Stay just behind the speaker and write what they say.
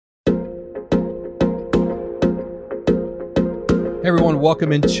Hey everyone,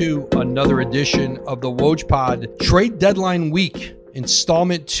 welcome into another edition of the Woj Pod Trade Deadline Week,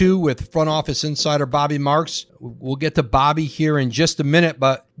 installment 2 with front office insider Bobby Marks. We'll get to Bobby here in just a minute,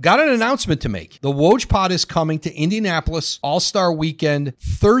 but got an announcement to make. The Woj Pod is coming to Indianapolis All-Star Weekend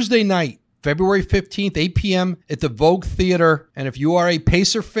Thursday night, February 15th, 8 p.m. at the Vogue Theater. And if you are a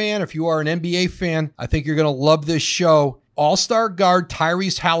Pacer fan, if you are an NBA fan, I think you're going to love this show. All-Star guard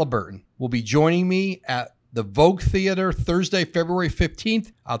Tyrese Haliburton will be joining me at the Vogue Theater Thursday, February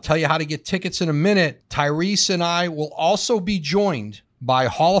 15th. I'll tell you how to get tickets in a minute. Tyrese and I will also be joined by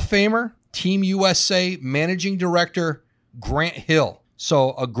Hall of Famer, Team USA Managing Director Grant Hill.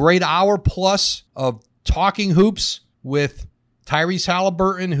 So a great hour plus of talking hoops with Tyrese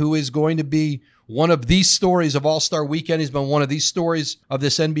Haliburton, who is going to be one of these stories of All-Star Weekend. He's been one of these stories of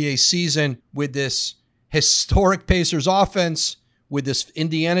this NBA season with this historic Pacers offense, with this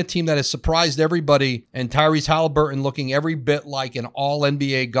Indiana team that has surprised everybody, and Tyrese Haliburton looking every bit like an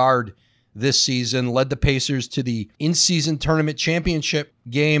all-NBA guard this season, led the Pacers to the in-season tournament championship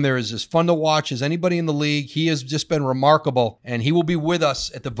game. There is as fun to watch as anybody in the league. He has just been remarkable, and he will be with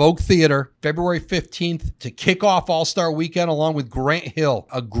us at the Vogue Theater February 15th to kick off All-Star Weekend along with Grant Hill.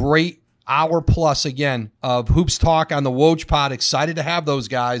 A great hour plus again of hoops talk on the Woj Pod. Excited to have those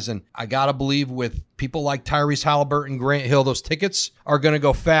guys, and I gotta believe with people like Tyrese Haliburton, Grant Hill, those tickets are gonna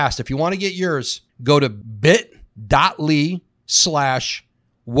go fast. If you want to get yours, go to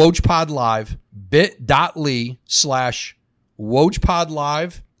bit.ly/WojPodLive,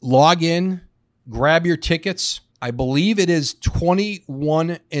 bit.ly/WojPodLive. Log in, grab your tickets. I believe it is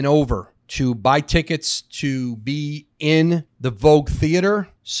 21 and over to buy tickets to be in the Vogue Theater.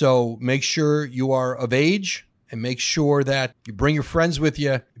 So make sure you are of age and make sure that you bring your friends with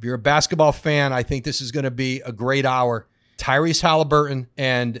you. If you're a basketball fan, I think this is going to be a great hour. Tyrese Haliburton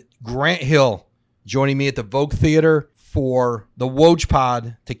and Grant Hill joining me at the Vogue Theater for the Woj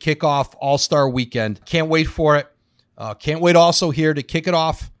Pod to kick off All-Star Weekend. Can't wait for it. Can't wait also here to kick it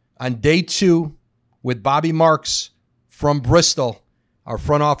off on day 2 with Bobby Marks from Bristol, our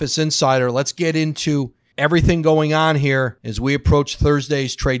front office insider. Let's get into everything going on here as we approach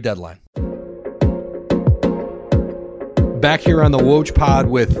Thursday's trade deadline. Back here on the Woj Pod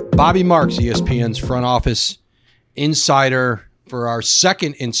with Bobby Marks, ESPN's front office insider, for our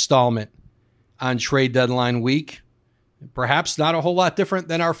second installment on trade deadline week. Perhaps not a whole lot different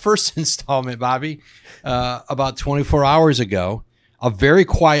than our first installment, Bobby, about 24 hours ago. A very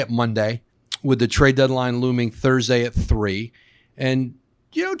quiet Monday with the trade deadline looming Thursday at 3. And,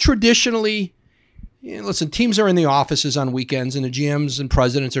 you know, traditionally, listen, teams are in the offices on weekends and the GMs and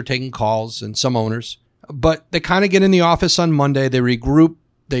presidents are taking calls and some owners. But they kind of get in the office on Monday. They regroup.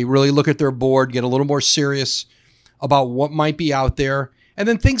 They really look at their board, get a little more serious about what might be out there. And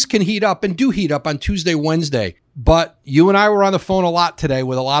then things can heat up and do heat up on Tuesday, Wednesday. But you and I were on the phone a lot today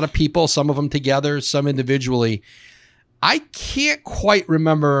with a lot of people, some of them together, some individually. I can't quite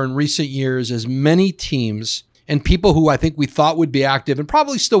remember in recent years as many teams and people who I think we thought would be active and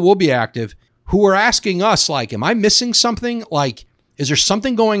probably still will be active, who were asking us, like, am I missing something? Like, is there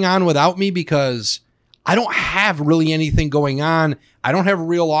something going on without me? Because I don't have really anything going on. I don't have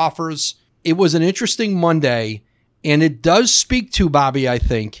real offers. It was an interesting Monday, and it does speak to, Bobby, I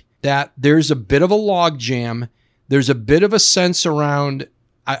think, that there's a bit of a log jam. There's a bit of a sense around,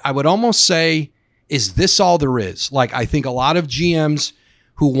 I would almost say, is this all there is? Like, I think a lot of GMs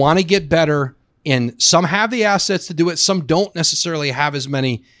who want to get better, and some have the assets to do it, some don't necessarily have as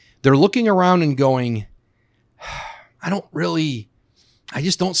many. They're looking around and going, I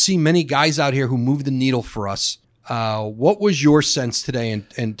just don't see many guys out here who move the needle for us. What was your sense today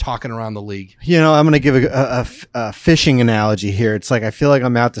in talking around the league? You know, I'm going to give a fishing analogy here. It's like I feel like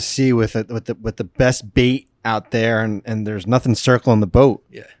I'm out to sea with the best bait out there, and there's nothing circling the boat.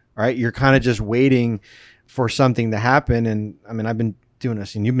 Yeah. Right? You're kind of just waiting for something to happen. And I mean, I've been doing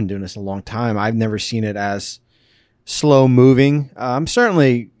this, and you've been doing this a long time. I've never seen it as slow moving.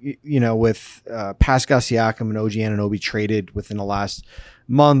 Certainly, you know, with Pascal Siakam and OG Anunoby traded within the last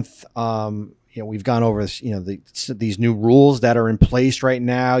month. You know, we've gone over this, you know, these new rules that are in place right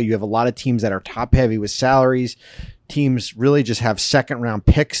now. You have a lot of teams that are top heavy with salaries. Teams really just have second round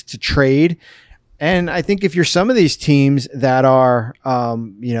picks to trade. And I think if you're some of these teams that are,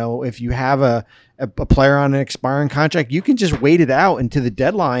 you know, if you have a player on an expiring contract, you can just wait it out into the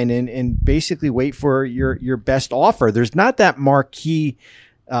deadline and basically wait for your best offer. There's not that marquee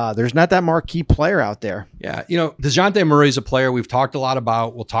player out there. Yeah. You know, DeJounte Murray is a player we've talked a lot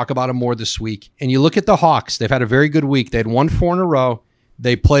about. We'll talk about him more this week. And you look at the Hawks, they've had a very good week. They had won 4 in a row.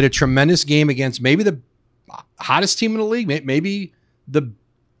 They played a tremendous game against maybe the hottest team in the league, maybe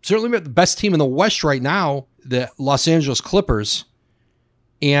certainly the best team in the West right now, the Los Angeles Clippers.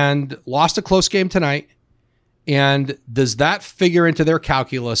 and lost a close game tonight. And does that figure into their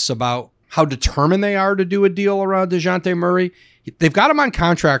calculus about how determined they are to do a deal around DeJounte Murray? They've got him on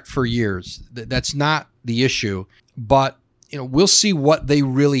contract for years. That's not the issue. But we'll see what they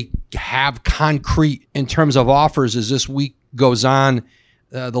really have concrete in terms of offers as this week goes on.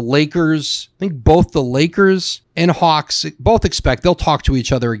 The Lakers, I think both the Lakers and Hawks both expect they'll talk to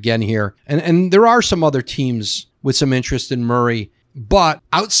each other again here. And there are some other teams with some interest in Murray. But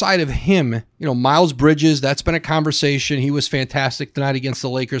outside of him, Miles Bridges, that's been a conversation. He was fantastic tonight against the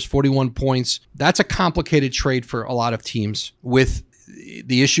Lakers, 41 points. That's a complicated trade for a lot of teams with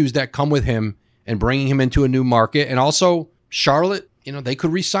the issues that come with him and bringing him into a new market. And also Charlotte, they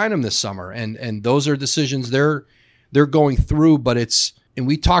could re-sign him this summer. And those are decisions they're going through. But and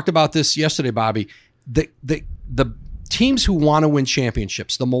we talked about this yesterday, Bobby, the teams who want to win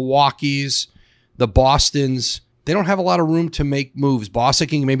championships, the Milwaukees, the Bostons, they don't have a lot of room to make moves. Boston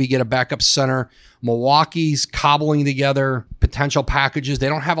can maybe get a backup center. Milwaukee's cobbling together potential packages. They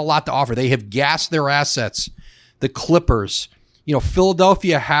don't have a lot to offer. They have gassed their assets. The Clippers,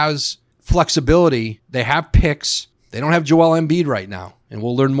 Philadelphia has flexibility. They have picks. They don't have Joel Embiid right now. And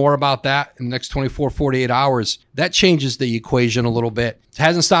we'll learn more about that in the next 24, 48 hours. That changes the equation a little bit. It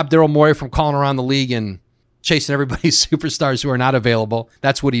hasn't stopped Daryl Morey from calling around the league and chasing everybody's superstars who are not available.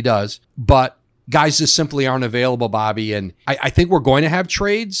 That's what he does. But guys just simply aren't available, Bobby. And I think we're going to have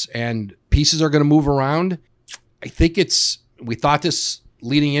trades and pieces are going to move around. I think we thought this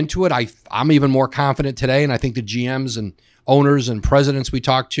leading into it. I'm even more confident today. And I think the GMs and owners and presidents we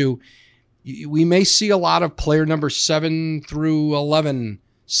talked to, we may see a lot of player number 7 through 11,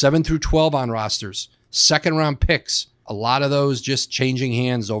 7 through 12 on rosters, second round picks. A lot of those just changing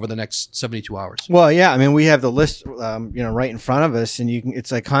hands over the next 72 hours. Well, yeah, I mean, we have the list, right in front of us, and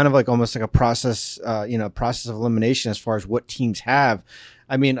it's like kind of like almost like a process, process of elimination as far as what teams have.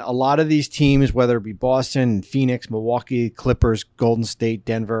 I mean, a lot of these teams, whether it be Boston, Phoenix, Milwaukee, Clippers, Golden State,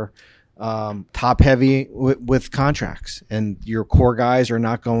 Denver, top heavy with contracts, and your core guys are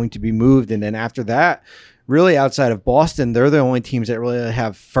not going to be moved. And then after that, really outside of Boston, they're the only teams that really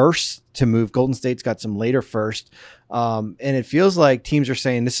have first to move. Golden State's got some later first. And it feels like teams are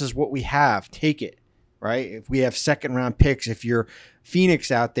saying, this is what we have, take it, right? If we have second round picks, if you're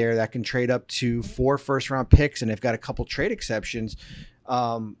Phoenix out there that can trade up to 4 first round picks and they've got a couple trade exceptions,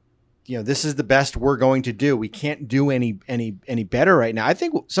 this is the best we're going to do. We can't do any better right now. I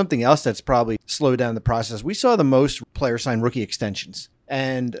think something else that's probably slowed down the process. We saw the most players sign rookie extensions.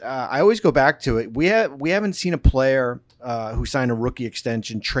 And I always go back to it. We haven't seen a player who signed a rookie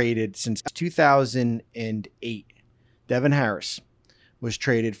extension traded since 2008. Devin Harris was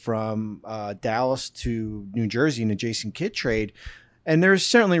traded from Dallas to New Jersey in a Jason Kidd trade. And there's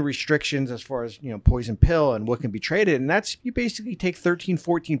certainly restrictions as far as, poison pill and what can be traded. And that's, you basically take 13,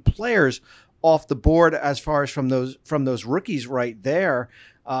 14 players off the board as far as from those rookies right there.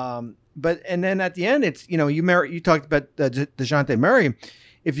 But then at the end, it's, you talked about DeJounte Murray.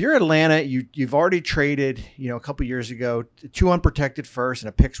 If you're Atlanta, you've already traded, a couple years ago, 2 unprotected first and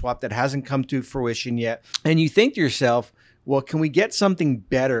a pick swap that hasn't come to fruition yet. And you think to yourself, well, can we get something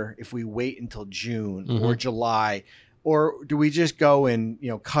better if we wait until June or July? Or do we just go and,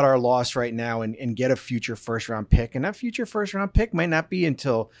 cut our loss right now and get a future first round pick? And that future first round pick might not be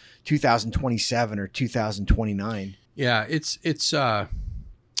until 2027 or 2029. Yeah, it's going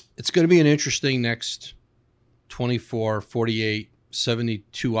to be an interesting next 24, 48,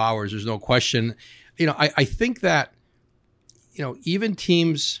 72 hours. There's no question. I think that, even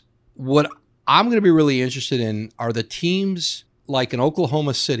teams, what I'm going to be really interested in are the teams like in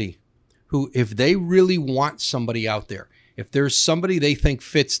Oklahoma City, who, if they really want somebody out there, if there's somebody they think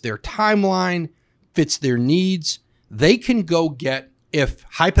fits their timeline, fits their needs, they can go get, if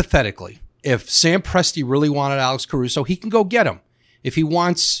Sam Presti really wanted Alex Caruso, he can go get him. If he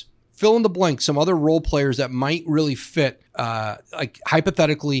wants, fill in the blank, some other role players that might really fit, like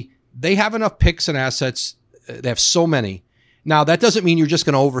hypothetically, they have enough picks and assets. They have so many. Now, that doesn't mean you're just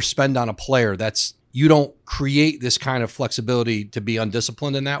going to overspend on a player. You don't create this kind of flexibility to be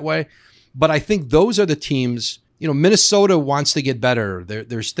undisciplined in that way. But I think those are the teams, Minnesota wants to get better.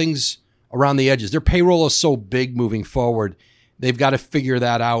 There's things around the edges. Their payroll is so big moving forward. They've got to figure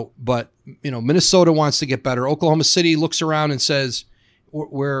that out. But, Minnesota wants to get better. Oklahoma City looks around and says,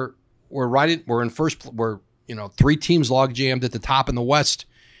 we're in first, we're 3 teams log jammed at the top in the West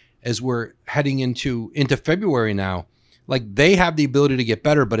as we're heading into February now. Like, they have the ability to get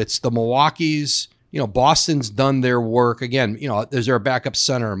better, but it's the Milwaukee's, Boston's done their work. Again, there's their backup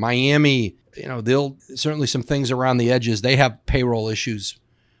center. Miami, they'll certainly some things around the edges. They have payroll issues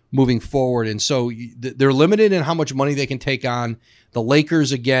moving forward. And so they're limited in how much money they can take on. The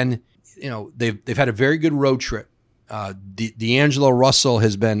Lakers, again, they've had a very good road trip. D'Angelo Russell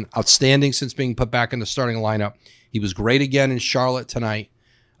has been outstanding since being put back in the starting lineup. He was great again in Charlotte tonight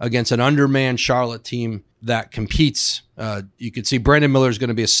against an undermanned Charlotte team that competes. You could see Brandon Miller is going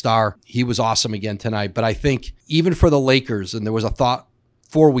to be a star. He was awesome again tonight. But I think even for the Lakers, and there was a thought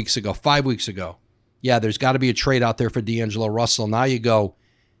 5 weeks ago, yeah, there's got to be a trade out there for D'Angelo Russell. Now you go,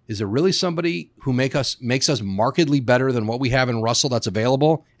 is there really somebody who makes us markedly better than what we have in Russell that's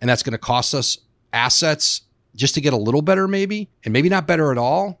available, and that's going to cost us assets just to get a little better maybe, and maybe not better at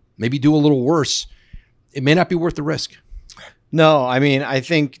all, maybe do a little worse? It may not be worth the risk. No, I mean, I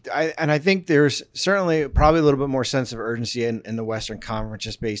think there's certainly probably a little bit more sense of urgency in the Western Conference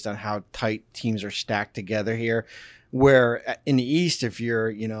just based on how tight teams are stacked together here. Where in the East, if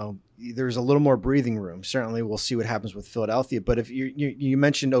you're, there's a little more breathing room. Certainly, we'll see what happens with Philadelphia. But if you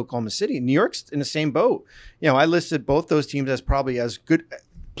mentioned Oklahoma City, New York's in the same boat. I listed both those teams as probably as good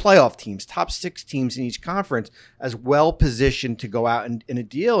playoff teams, top 6 teams in each conference, as well positioned to go out in a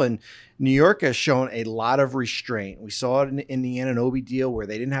deal. And New York has shown a lot of restraint. We saw it in the Anunoby deal where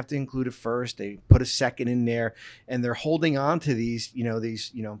they didn't have to include a first; they put a second in there, and they're holding on to these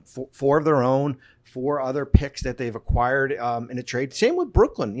 4 of their own, 4 other picks that they've acquired in a trade. Same with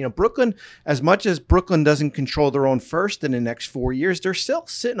Brooklyn. Brooklyn, as much as Brooklyn doesn't control their own first in the next 4 years, they're still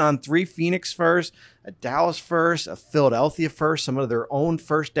sitting on 3 Phoenix first, a Dallas first, a Philadelphia first, some of their own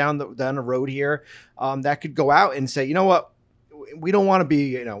first down the road here that could go out and say, you know what, we don't want to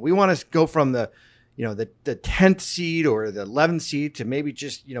be, we want to go from the 10th seed or the 11th seed to maybe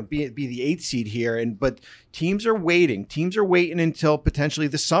just, be the 8th seed here. But teams are waiting until potentially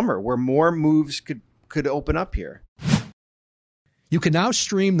the summer where more moves could open up here. You can now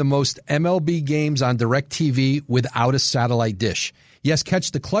stream the most MLB games on DirecTV without a satellite dish. Yes,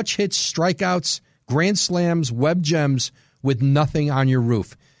 catch the clutch hits, strikeouts, grand slams, web gems with nothing on your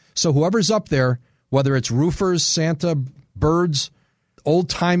roof. So whoever's up there, whether it's roofers, Santa, birds,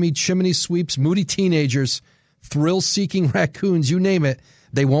 old-timey chimney sweeps, moody teenagers, thrill-seeking raccoons, you name it,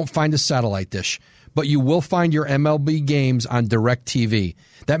 they won't find a satellite dish. But you will find your MLB games on DirecTV.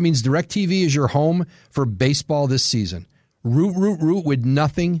 That means DirecTV is your home for baseball this season. Root with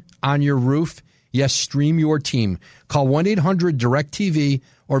nothing on your roof. Yes, stream your team. Call 1-800-DirecTV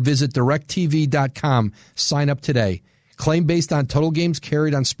or visit directtv.com. Sign up today. Claim based on total games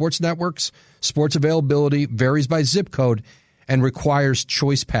carried on sports networks. Sports availability varies by zip code and requires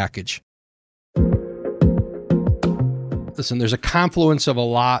choice package. Listen, there's a confluence of a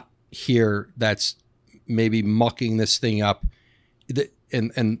lot here that's maybe mucking this thing up.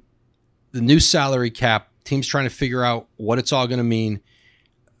 And the new salary cap, teams trying to figure out what it's all going to mean.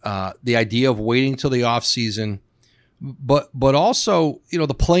 The idea of waiting till the offseason, but also,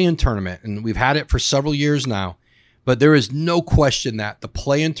 the play-in tournament. And we've had it for several years now. But there is no question that the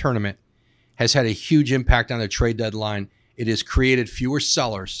play-in tournament has had a huge impact on the trade deadline. It has created fewer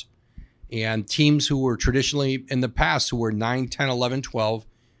sellers. And teams who were traditionally in the past, who were 9, 10, 11, 12,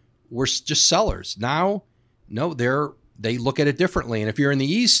 were just sellers. Now, no, they look at it differently. And if you're in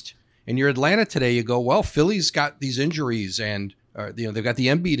the East and you're Atlanta today, you go, well, Philly's got these injuries and they've got the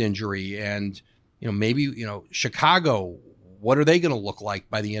Embiid injury. And maybe Chicago, what are they going to look like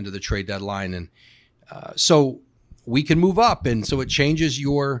by the end of the trade deadline? And so we can move up, and so it changes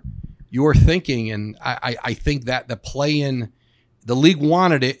your thinking. And I think that the play-in, the league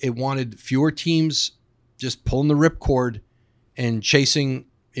wanted it. It wanted fewer teams just pulling the ripcord and chasing,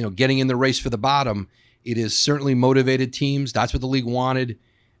 getting in the race for the bottom. It has certainly motivated teams. That's what the league wanted,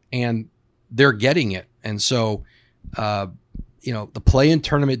 and they're getting it. And so, the play-in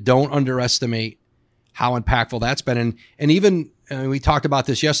tournament, don't underestimate how impactful that's been. And even we talked about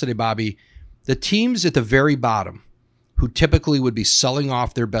this yesterday, Bobby, the teams at the very bottom who typically would be selling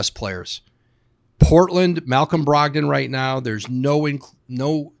off their best players. Portland, Malcolm Brogdon right now, there's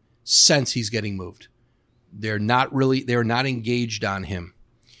no sense he's getting moved. They're not engaged on him.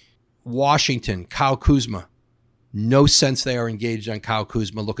 Washington, Kyle Kuzma, no sense they are engaged on Kyle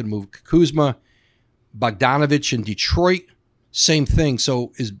Kuzma, looking to move Kuzma. Bogdanovich in Detroit, same thing.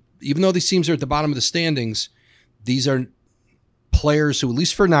 So even though these teams are at the bottom of the standings, these are players who, at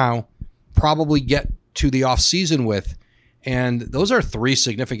least for now, probably get to the offseason with. And those are 3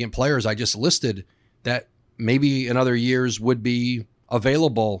 significant players I just listed that maybe in other years would be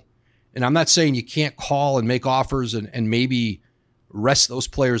available. And I'm not saying you can't call and make offers and maybe wrest those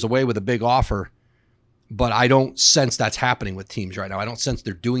players away with a big offer, but I don't sense that's happening with teams right now. I don't sense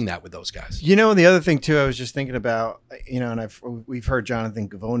they're doing that with those guys. The other thing too, I was just thinking about, and we've heard Jonathan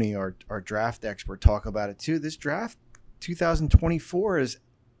Gavoni, our draft expert, talk about it too. This draft 2024 is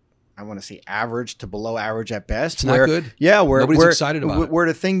I want to say average to below average at best. It's not good. Yeah, nobody's excited about it. Where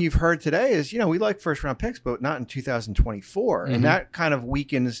the thing you've heard today is, we like first round picks, but not in 2024, and that kind of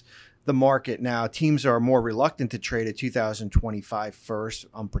weakens the market. Now teams are more reluctant to trade a 2025 first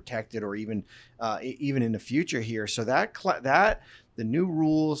unprotected, or even in the future here. So that the new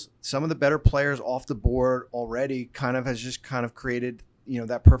rules, some of the better players off the board already, has just created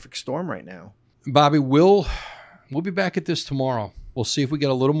that perfect storm right now. Bobby, we'll be back at this tomorrow. We'll see if we get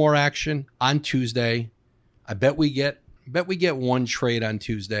a little more action on Tuesday. I bet we get one trade on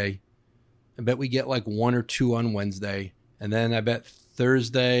Tuesday. I bet we get like 1 or 2 on Wednesday, and then I bet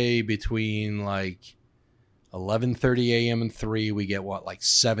Thursday between like 11:30 a.m. and 3, we get like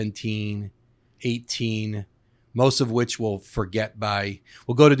 17, 18, most of which we'll forget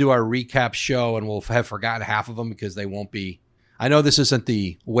we'll go to do our recap show and we'll have forgotten half of them because they won't be. I know this isn't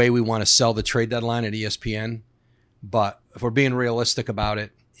the way we want to sell the trade deadline at ESPN, but if we're being realistic about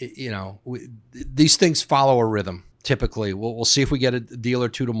it, these things follow a rhythm. Typically, we'll see if we get a deal or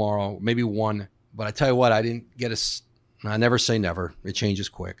 2 tomorrow, maybe 1. But I tell you what, I never say never. It changes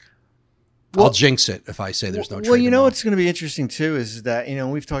quick. I'll jinx it if I say there's no trade. Well, what's going to be interesting too is that,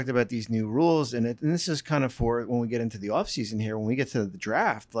 we've talked about these new rules, and this is kind of for when we get into the offseason here, when we get to the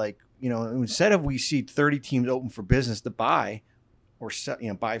draft, instead of we see 30 teams open for business to buy or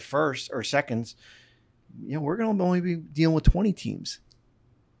buy first or seconds, we're going to only be dealing with 20 teams.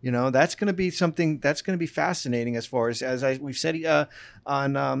 That's going to be something that's going to be fascinating as far as we've said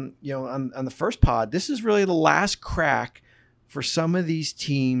on the first pod. This is really the last crack for some of these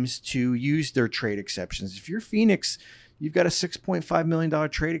teams to use their trade exceptions. If you're Phoenix, you've got a $6.5 million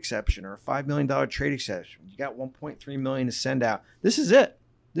trade exception or a $5 million trade exception. You got $1.3 million to send out. This is it.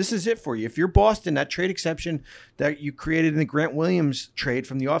 This is it for you. If you're Boston, that trade exception that you created in the Grant Williams trade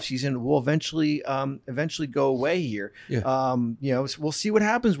from the offseason will eventually go away here. Yeah. We'll see what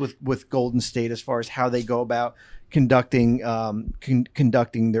happens with Golden State as far as how they go about conducting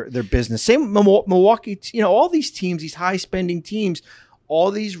their business. Same Milwaukee. All these teams, these high spending teams,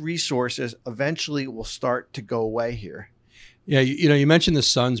 all these resources eventually will start to go away here. Yeah, you mentioned the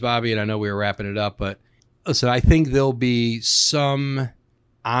Suns, Bobby, and I know we were wrapping it up, but listen, I think there'll be some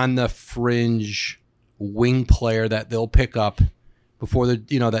on the fringe wing player that they'll pick up before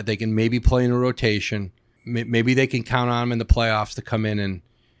that they can maybe play in a rotation. Maybe they can count on them in the playoffs to come in and,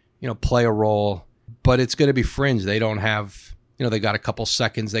 play a role, but it's going to be fringe. They don't have, they got a couple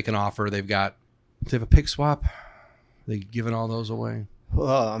seconds they can offer. They have a pick swap. They giving all those away.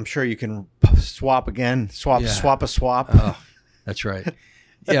 Well, I'm sure you can swap again, swap. Oh, that's right.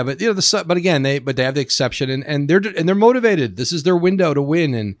 Yeah, but but again, they have the exception, and they're motivated. This is their window to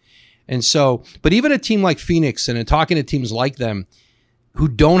win, and so. But even a team like Phoenix, and talking to teams like them, who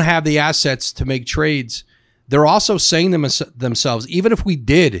don't have the assets to make trades, they're also saying to themselves, even if we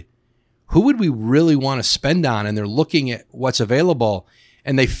did, who would we really want to spend on? And they're looking at what's available,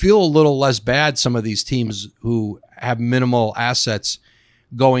 and they feel a little less bad. Some of these teams who have minimal assets,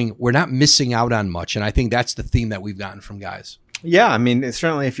 going, we're not missing out on much, and I think that's the theme that we've gotten from guys. Yeah, I mean, it's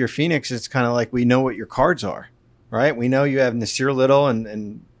certainly if you're Phoenix, it's kind of like we know what your cards are, right? We know you have Nasir Little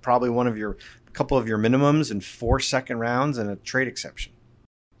and probably couple of your minimums and 4 second rounds and a trade exception.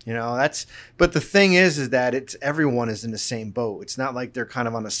 But the thing is that everyone is in the same boat. It's not like they're kind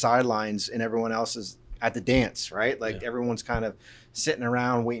of on the sidelines and everyone else is at the dance, right? Like everyone's kind of sitting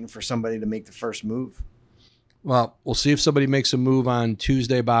around waiting for somebody to make the first move. Well, we'll see if somebody makes a move on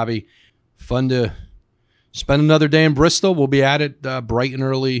Tuesday, Bobby. Fun to spend another day in Bristol. We'll be at it bright and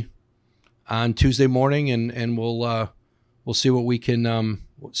early on Tuesday morning, and we'll see what we can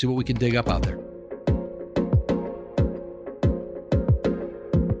dig up out there.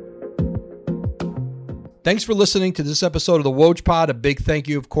 Thanks for listening to this episode of the Woj Pod. A big thank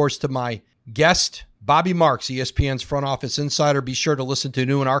you, of course, to my guest, Bobby Marks, ESPN's front office insider. Be sure to listen to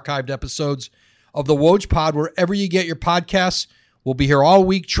new and archived episodes of the Woj Pod wherever you get your podcasts. We'll be here all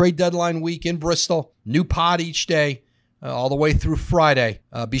week, trade deadline week in Bristol. New pod each day, all the way through Friday.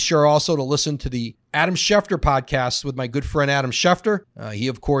 Be sure also to listen to the Adam Schefter podcast with my good friend Adam Schefter. He,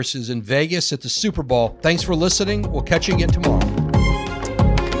 of course, is in Vegas at the Super Bowl. Thanks for listening. We'll catch you again tomorrow.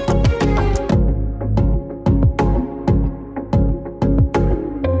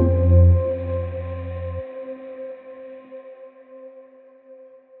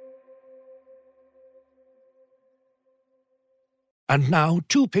 And now,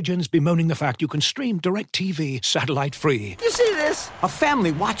 2 pigeons bemoaning the fact you can stream DirecTV satellite-free. You see this? A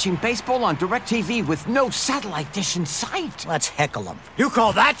family watching baseball on DirecTV with no satellite dish in sight. Let's heckle them. You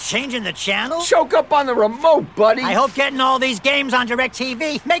call that changing the channel? Choke up on the remote, buddy. I hope getting all these games on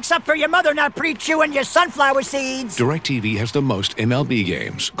DirecTV makes up for your mother not pre-chewing your sunflower seeds. DirecTV has the most MLB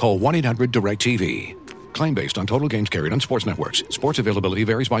games. Call 1-800-DirecTV. Claim based on total games carried on sports networks. Sports availability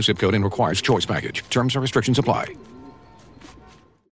varies by zip code and requires choice package. Terms and restrictions apply.